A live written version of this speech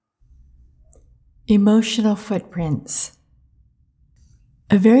Emotional footprints.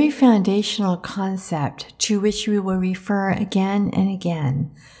 A very foundational concept to which we will refer again and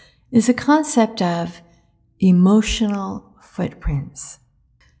again is the concept of emotional footprints.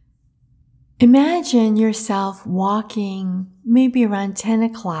 Imagine yourself walking maybe around 10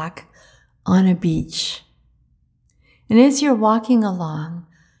 o'clock on a beach. And as you're walking along,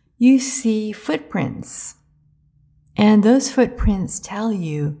 you see footprints. And those footprints tell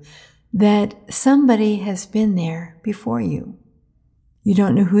you that somebody has been there before you. You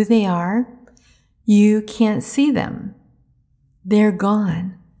don't know who they are. You can't see them. They're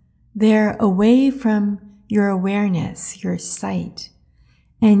gone. They're away from your awareness, your sight.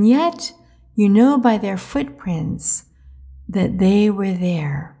 And yet, you know by their footprints that they were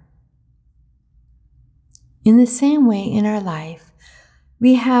there. In the same way, in our life,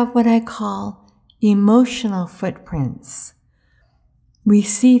 we have what I call emotional footprints. We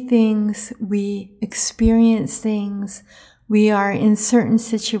see things, we experience things, we are in certain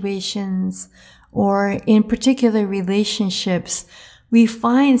situations or in particular relationships, we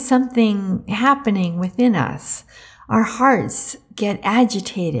find something happening within us. Our hearts get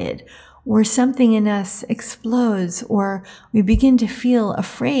agitated, or something in us explodes, or we begin to feel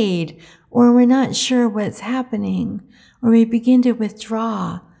afraid, or we're not sure what's happening, or we begin to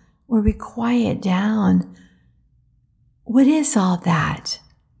withdraw, or we quiet down. What is all that?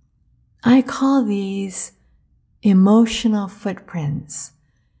 I call these emotional footprints.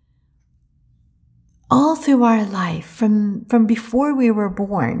 All through our life, from before we were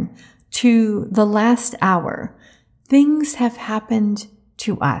born to the last hour, things have happened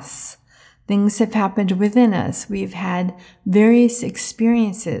to us. Things have happened within us. We've had various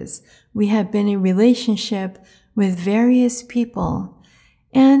experiences. We have been in relationship with various people.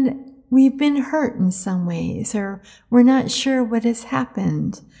 And we've been hurt in some ways, or we're not sure what has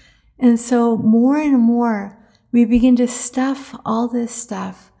happened. And so more and more, we begin to stuff all this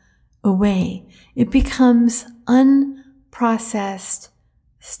stuff away. It becomes unprocessed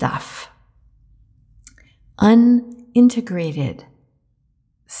stuff, unintegrated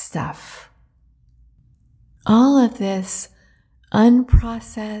stuff. All of this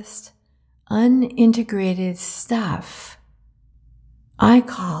unprocessed, unintegrated stuff I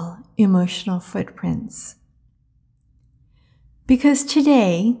call emotional footprints. Because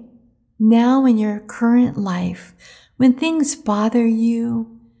today, now in your current life, when things bother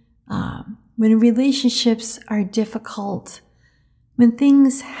you, when relationships are difficult, when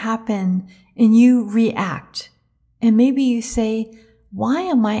things happen and you react, and maybe you say, why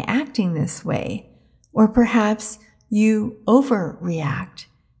am I acting this way? Or perhaps you overreact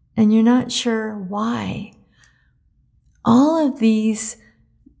and you're not sure why. All of this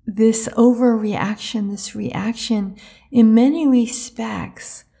overreaction, this reaction, in many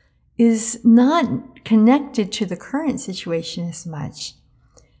respects, is not connected to the current situation as much,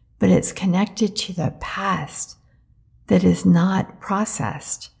 but it's connected to the past that is not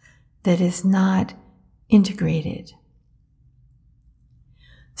processed, that is not integrated.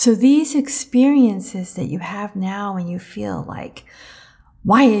 So these experiences that you have now when you feel like,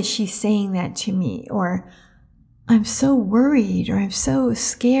 why is she saying that to me? Or I'm so worried, or I'm so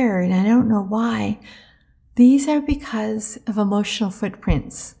scared, and I don't know why. These are because of emotional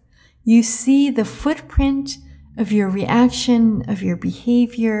footprints. You see the footprint of your reaction, of your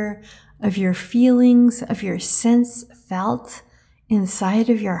behavior, of your feelings, of your sense felt inside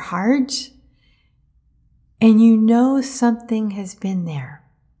of your heart, and you know something has been there,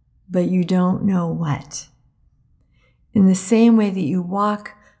 but you don't know what. In the same way that you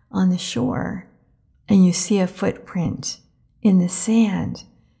walk on the shore and you see a footprint in the sand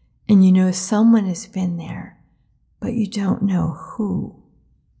and you know someone has been there, but you don't know who.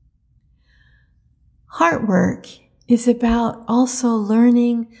 Heart work is about also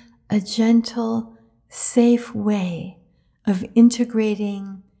learning a gentle, safe way of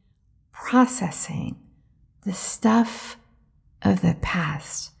integrating, processing the stuff of the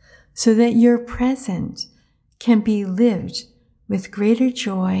past so that your present can be lived with greater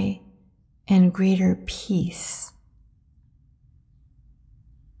joy and greater peace.